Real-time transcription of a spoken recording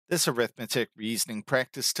This arithmetic reasoning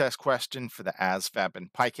practice test question for the ASVAB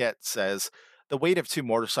and PiCAT says the weight of two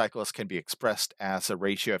motorcycles can be expressed as a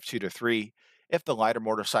ratio of 2 to 3. If the lighter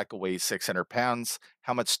motorcycle weighs 600 pounds,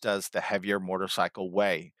 how much does the heavier motorcycle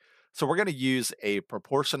weigh? So we're going to use a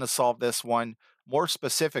proportion to solve this one. More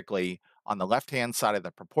specifically, on the left hand side of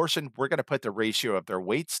the proportion, we're going to put the ratio of their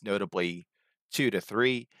weights, notably 2 to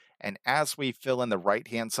 3. And as we fill in the right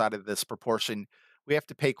hand side of this proportion, we have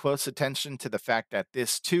to pay close attention to the fact that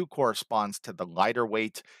this 2 corresponds to the lighter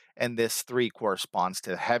weight and this 3 corresponds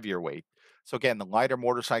to the heavier weight. So again, the lighter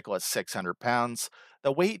motorcycle is 600 pounds.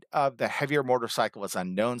 The weight of the heavier motorcycle is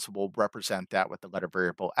unknown, so we'll represent that with the letter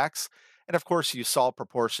variable x. And of course, you solve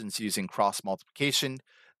proportions using cross multiplication.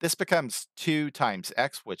 This becomes 2 times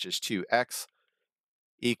x, which is 2x,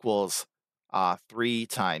 equals 3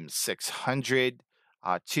 times 600.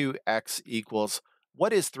 2x equals,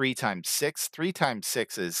 what is 3 times 6? 3 times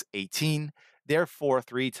 6 is 18. Therefore,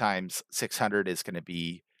 3 times 600 is going to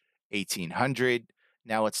be 1800.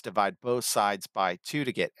 Now let's divide both sides by 2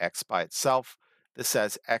 to get x by itself. This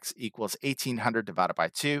says x equals 1800 divided by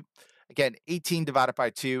 2. Again, 18 divided by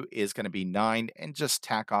 2 is going to be 9, and just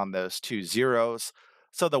tack on those two zeros.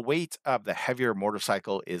 So the weight of the heavier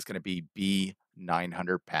motorcycle is going to be B,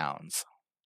 900 pounds.